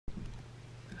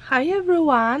Hi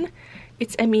everyone,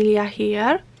 it's Emilia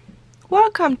here.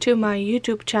 Welcome to my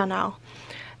YouTube channel.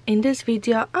 In this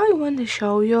video I want to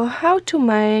show you how to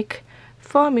make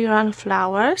Foamiran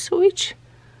flowers, which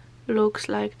looks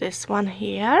like this one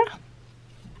here.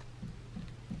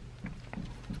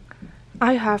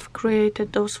 I have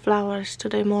created those flowers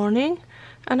today morning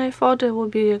and I thought it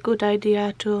would be a good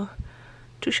idea to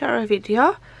share a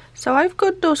video. So I've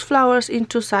got those flowers in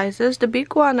two sizes, the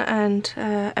big one and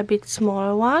a bit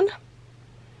smaller one.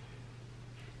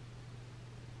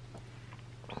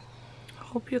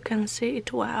 Hope you can see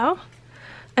it well.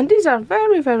 And these are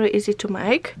very easy to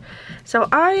make. So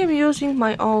I am using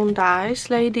my own dies,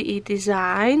 Lady E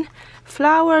Design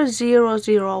Flower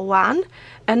 001,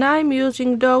 and I'm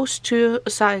using those two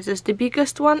sizes, the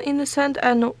biggest one in the set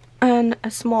and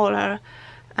a smaller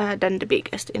than the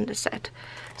biggest in the set.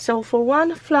 So for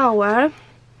one flower,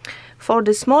 for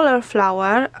the smaller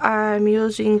flower, I'm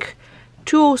using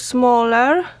two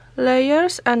smaller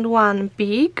layers and one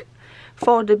big.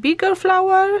 For the bigger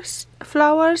flowers,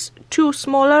 two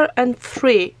smaller and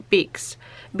three big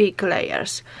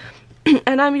layers.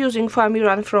 And I'm using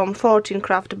Foamiran from 14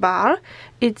 Craft Bar.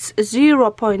 It's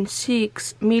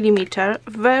 0.6 millimeter,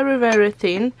 very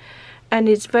thin, and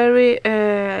it's very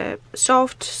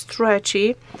soft,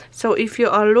 stretchy. So if you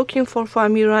are looking for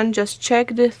Foamiran, just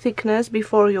check the thickness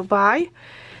before you buy,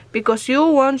 because you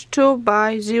want to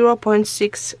buy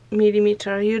 0.6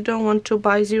 millimeter. You don't want to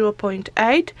buy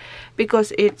 0.8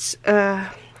 because it's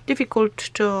difficult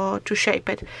to shape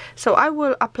it. So I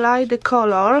will apply the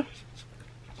color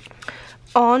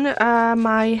on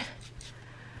my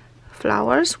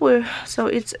flowers so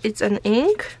it's an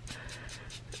ink.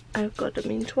 I've got a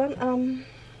mint one,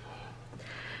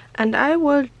 and I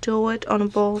will do it on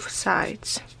both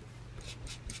sides.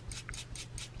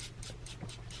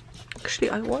 Actually,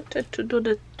 I wanted to do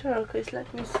the turquoise.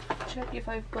 Let me check if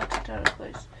I've got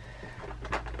turquoise.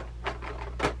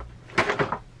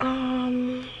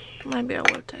 Maybe I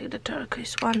will take the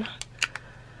turquoise one.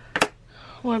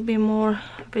 Will be more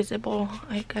visible,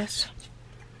 I guess.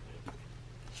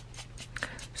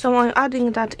 So I'm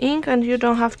adding that ink, and you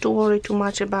don't have to worry too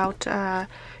much about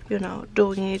you know,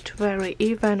 doing it very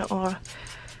even or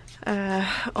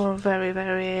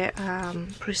very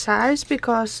precise,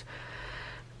 because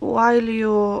while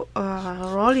you're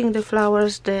rolling the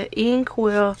flowers, the ink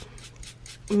will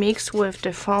mix with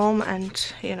the foam,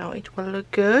 and you know, it will look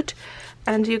good.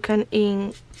 And you can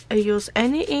use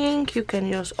any ink. You can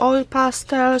use oil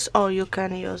pastels, or you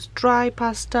can use dry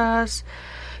pastels.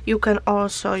 You can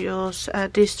also use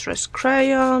distress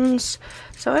crayons.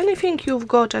 So anything you've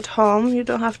got at home, you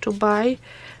don't have to buy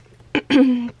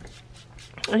you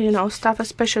know, stuff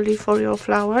especially for your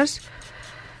flowers.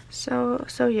 So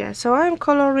yeah, so I'm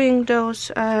coloring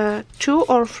those 2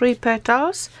 or 3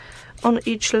 petals on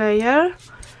each layer,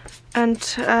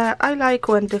 and I like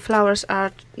when the flowers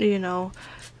are, you know,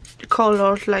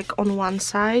 colored like on one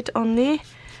side only.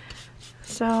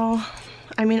 So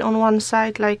I mean on one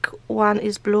side, like one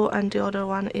is blue and the other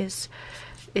one is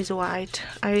white.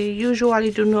 I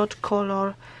usually do not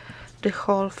color the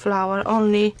whole flower,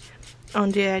 only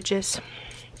on the edges.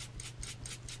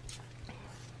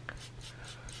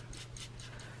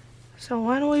 So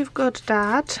when we've got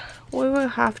that, we will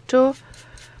have to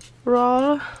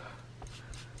roll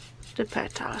the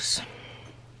petals.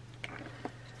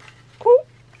 Ooh.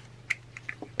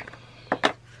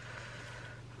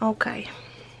 Okay.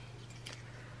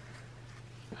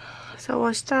 So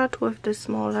I start with the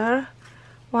smaller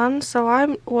one. So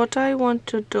what I want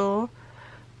to do,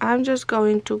 I'm just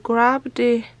going to grab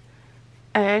the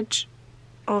edge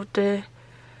of the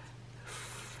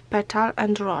petal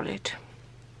and roll it,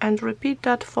 and repeat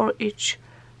that for each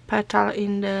petal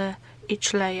in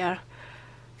each layer.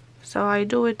 So I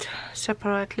do it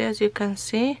separately, as you can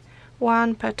see,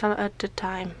 one petal at a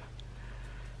time.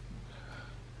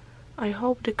 I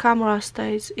hope the camera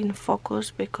stays in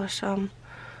focus, because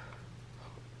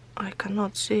I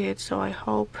cannot see it, so I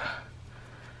hope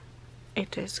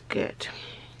it is good.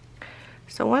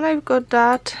 So when I've got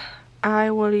that,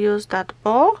 I will use that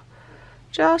ball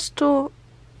just to,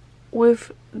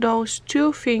 with those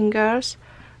 2 fingers,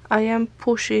 I am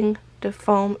pushing the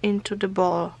foam into the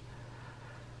ball.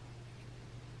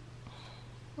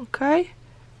 Okay,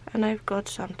 and I've got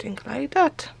something like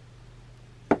that.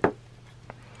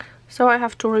 So I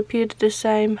have to repeat the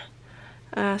same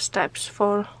steps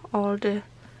for all the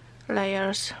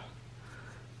layers.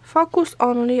 Focus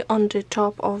only on the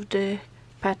top of the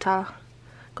petal,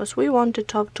 because we want the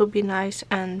top to be nice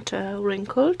and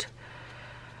wrinkled,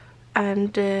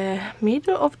 and the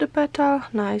middle of the petal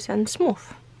nice and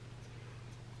smooth.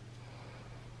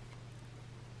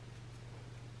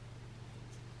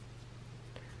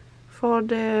 for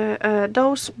the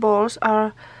those balls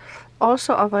are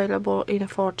also available in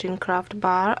 14 craft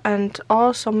bar, and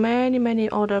also many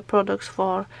other products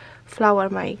for flower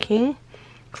making.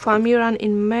 Foamiran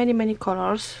in many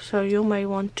colors, so you may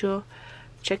want to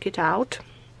check it out.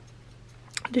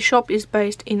 The shop is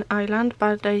based in Ireland,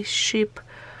 but they ship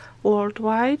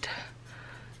worldwide,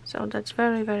 so that's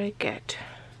very good.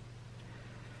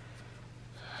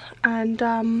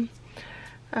 And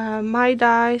my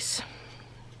dies,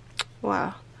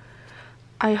 well,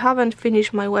 I haven't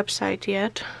finished my website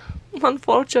yet.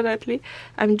 Unfortunately,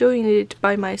 I'm doing it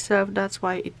by myself, that's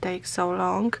why it takes so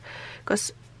long,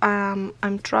 because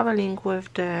I'm traveling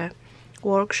with the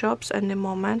workshops at the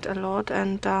moment a lot,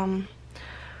 and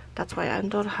that's why I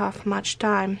don't have much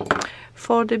time.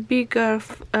 For the bigger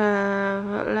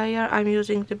layer, I'm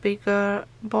using the bigger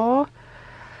ball.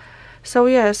 So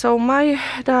yeah, so my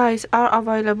dies are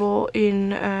available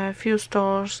in a few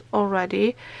stores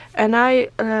already, and I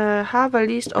have a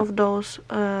list of those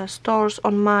stores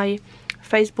on my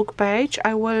Facebook page.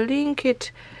 I will link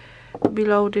it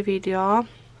below the video,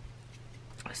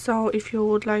 so if you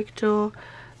would like to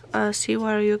see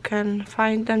where you can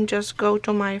find them, just go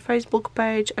to my Facebook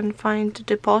page and find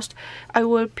the post. I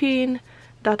will pin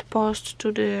that post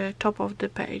to the top of the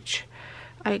page,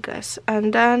 I guess,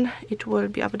 and then it will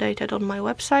be updated on my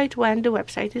website when the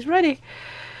website is ready,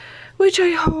 which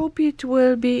I hope it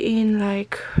will be in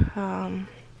like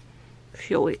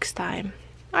few weeks time.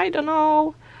 I don't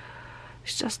know,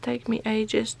 it's just take me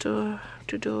ages to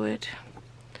do it.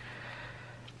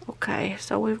 Okay,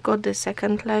 so we've got the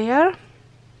second layer,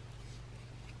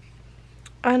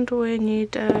 and we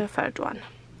need a third one.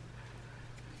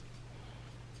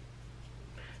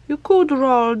 You could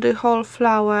roll the whole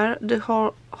flower, the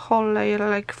whole layer,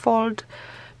 like fold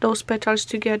those petals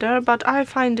together, but I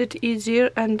find it easier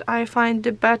and I find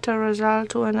the better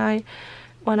result when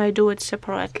I do it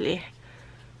separately.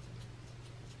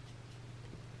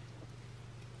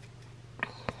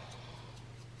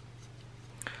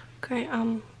 Okay,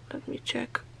 let me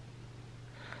check.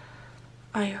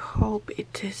 I hope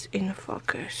it is in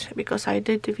focus, because I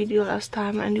did the video last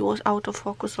time and it was out of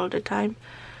focus all the time,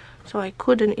 so I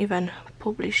couldn't even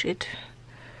publish it.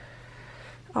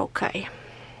 Okay,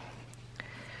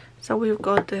 so we've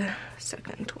got the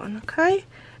second one, okay,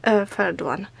 third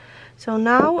one. So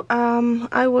now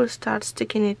I will start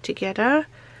sticking it together.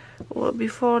 Well,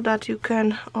 before that, you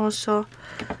can also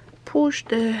push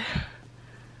the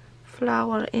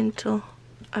flower into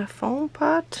a foam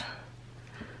pot,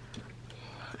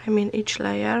 I mean each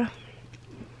layer,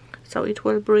 so it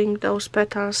will bring those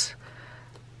petals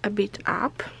a bit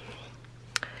up.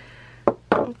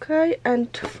 Okay, and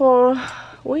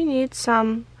we need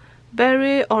some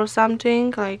berry or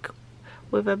something like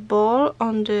with a ball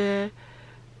on the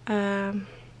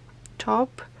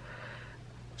top,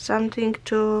 something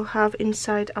to have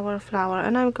inside our flower,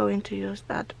 and I'm going to use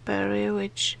that berry,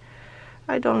 which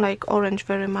I don't like orange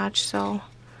very much, so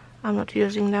I'm not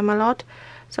using them a lot.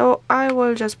 So I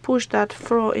will just push that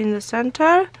through in the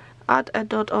center, add a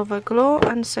dot of a glue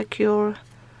and secure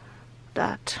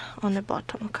that on the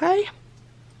bottom, okay?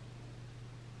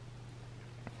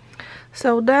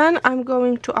 So then I'm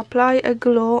going to apply a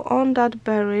glue on that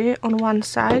berry on one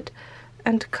side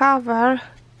and cover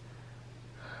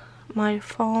my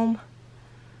foam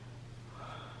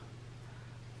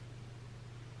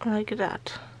like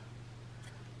that.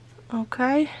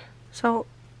 Okay, so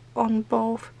on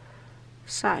both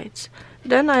sides.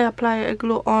 Then I apply a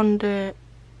glue on the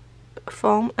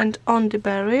foam and on the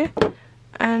berry,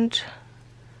 and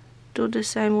do the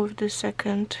same with the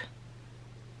second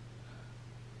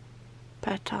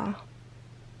petal.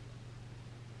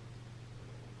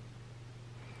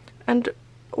 And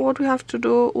what we have to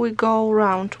do, we go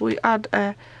round, we add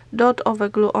a dot of a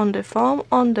glue on the foam,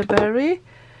 on the berry,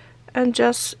 and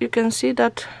just you can see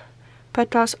that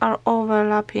petals are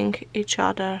overlapping each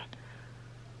other.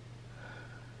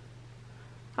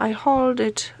 I hold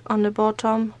it on the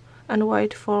bottom and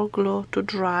wait for glue to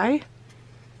dry.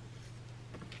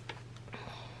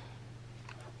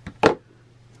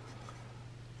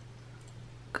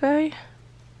 Okay.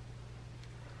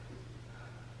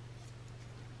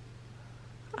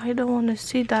 I don't want to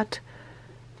see that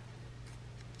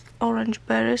orange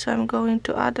berry, so I'm going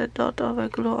to add a dot of a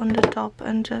glue on the top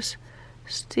and just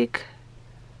stick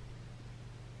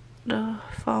the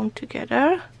foam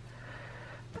together.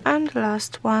 And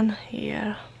last one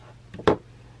here.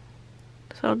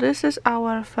 So this is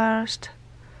our first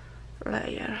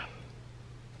layer.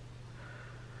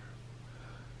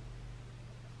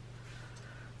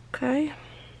 Okay,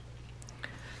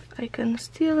 I can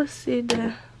still see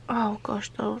the, oh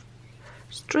gosh, those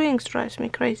strings drives me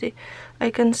crazy.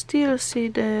 I can still see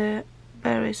the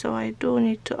berry, so I do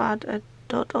need to add a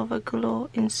dot of a glue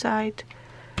inside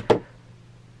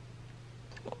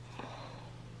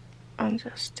and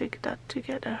just stick that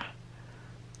together.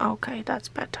 Okay, that's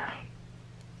better.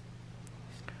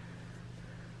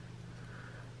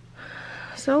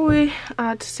 So we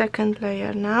add second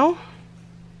layer now,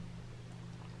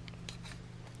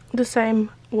 the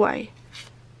same way.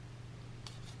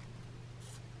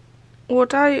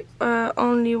 What I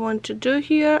only want to do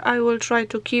here, I will try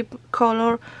to keep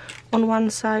color on one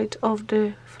side of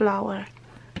the flower.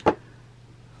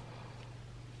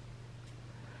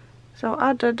 So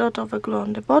add a dot of a glue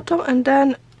on the bottom and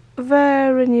then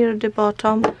very near the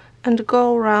bottom and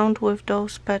go around with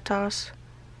those petals.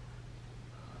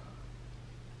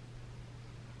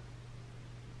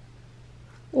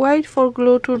 Wait for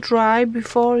glue to dry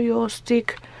before you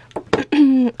stick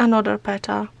another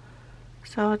petal.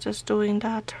 So just doing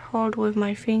that, hold with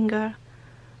my finger.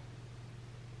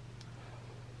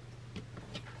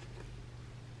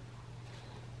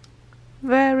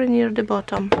 Very near the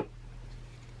bottom.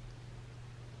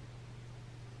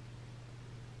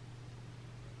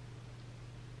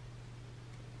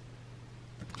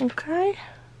 Okay,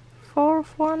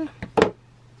 fourth one.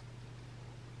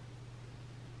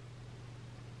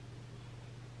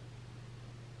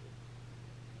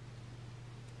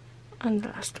 And the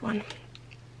last one.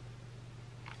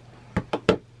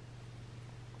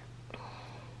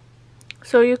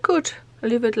 So you could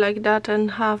leave it like that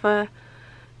and have a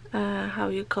how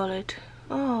you call it?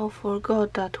 Oh,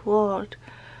 forgot that word.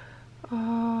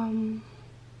 Bud.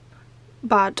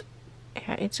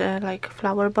 Yeah, it's a like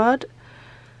flower bud.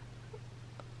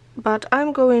 But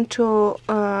I'm going to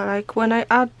like when I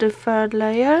add the third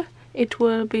layer, it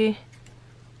will be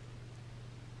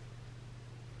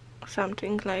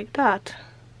something like that.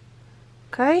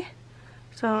 Okay,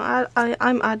 so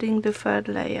I'm adding the third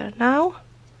layer now,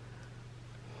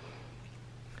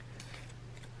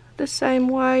 the same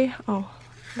way. Oh,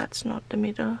 that's not the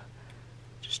middle.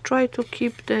 Just try to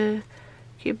keep the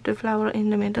flower in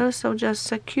the middle, so just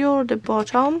secure the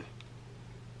bottom.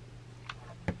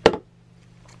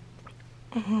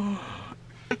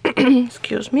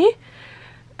 Excuse me.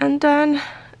 And then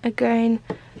again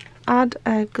add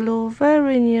a glue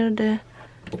very near the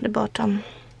bottom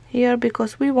here,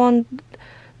 because we want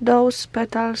those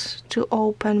petals to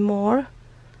open more,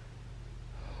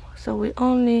 so we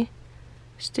only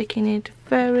sticking it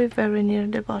very near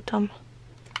the bottom.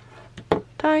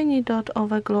 Tiny dot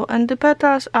of a glue, and the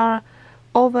petals are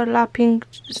overlapping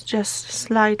just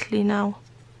slightly now,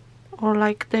 or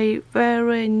like they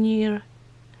very near,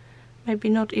 maybe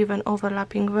not even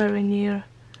overlapping, very near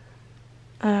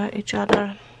each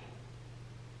other.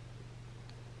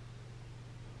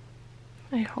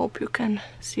 I hope you can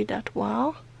see that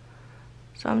well.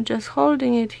 So I'm just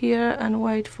holding it here and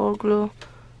wait for glue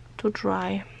to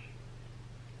dry.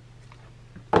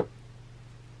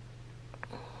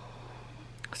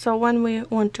 So when we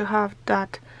want to have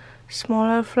that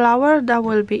smaller flower, that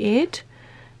will be it.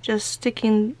 Just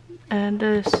sticking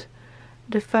the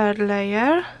third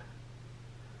layer.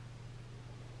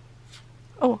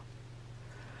 Oh,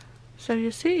 so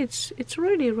you see it's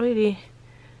really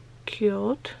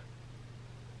cute.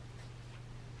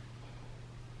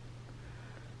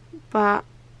 But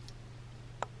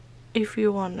if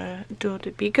you want to do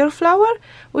the bigger flower,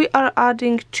 we are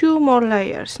adding 2 more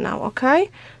layers now, okay?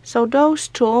 So those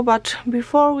 2, but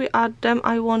before we add them,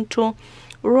 I want to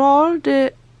roll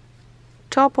the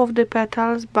top of the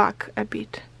petals back a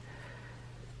bit.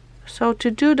 So to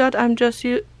do that, I'm just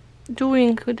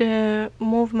doing the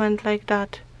movement like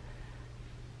that.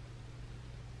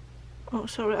 Oh,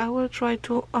 sorry, I will try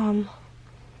to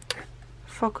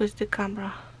focus the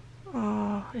camera.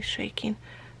 Oh, it's shaking.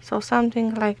 So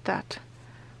something like that.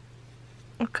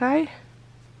 Okay,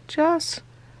 just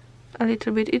a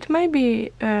little bit. It may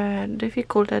be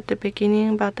difficult at the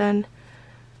beginning, but then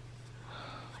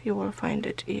you will find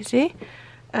it easy.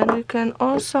 And you can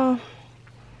also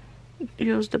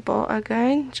use the ball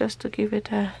again just to give it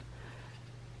a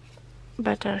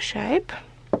better shape.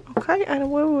 Okay, and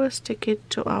we will stick it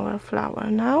to our flower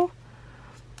now.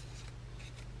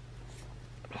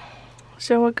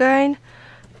 So again,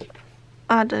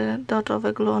 add a dot of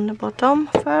a glue on the bottom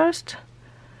first.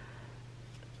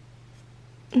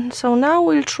 So now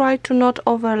we'll try to not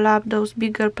overlap those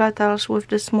bigger petals with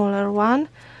the smaller one,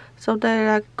 so they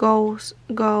like goes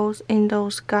in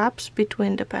those gaps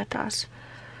between the petals.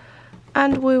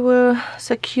 And we will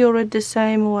secure it the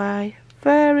same way,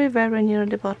 very near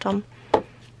the bottom.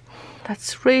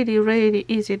 That's really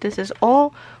easy. This is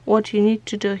all what you need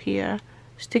to do here.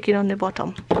 stick it on the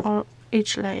bottom, or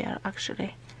each layer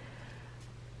actually.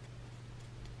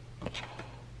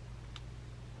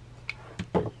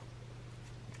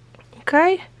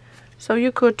 Okay, so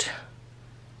you could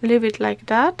leave it like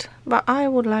that, but I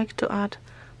would like to add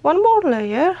one more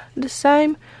layer, the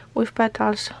same with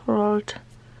petals rolled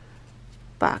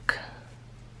back.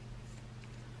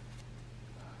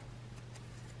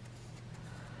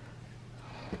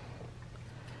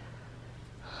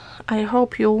 I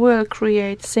hope you will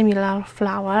create similar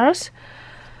flowers,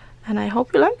 and I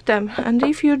hope you like them. And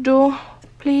if you do,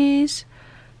 please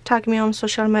tag me on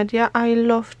social media. I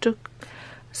love to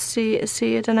see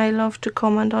it, and I love to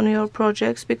comment on your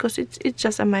projects, because it's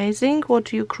just amazing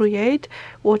what you create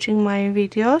watching my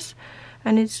videos,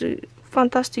 and it's a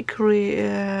fantastic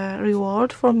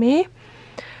reward for me.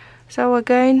 So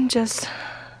again, just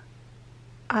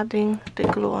adding the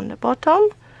glue on the bottom,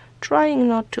 trying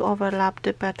not to overlap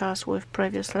the petals with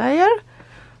previous layer.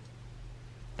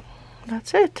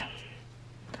 That's it.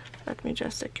 Let me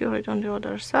just secure it on the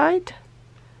other side,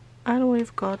 and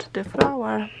we've got the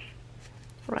flower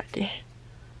ready.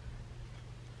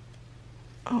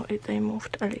 Oh, they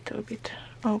moved a little bit.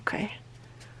 Okay.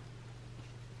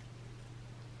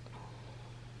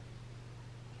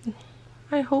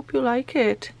 I hope you like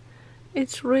it.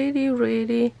 It's really,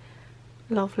 really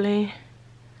lovely.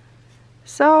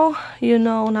 So you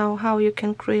know now how you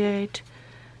can create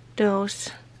those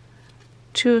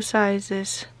 2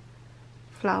 sizes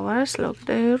flowers. Look,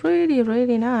 they're really,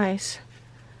 really nice.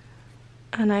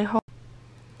 And I hope...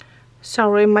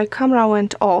 Sorry, my camera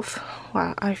went off.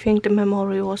 Well, I think the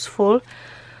memory was full.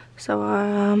 So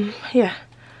yeah,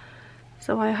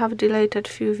 so I have deleted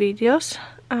few videos,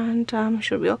 and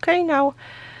should be okay now.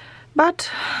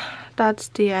 But that's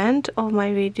the end of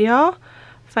my video.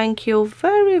 Thank you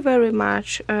very, very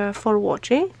much for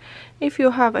watching. If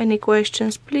you have any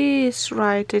questions, please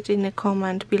write it in the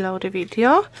comment below the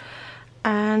video,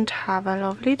 and have a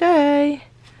lovely day.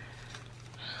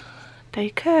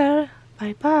 Take care.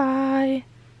 Bye bye.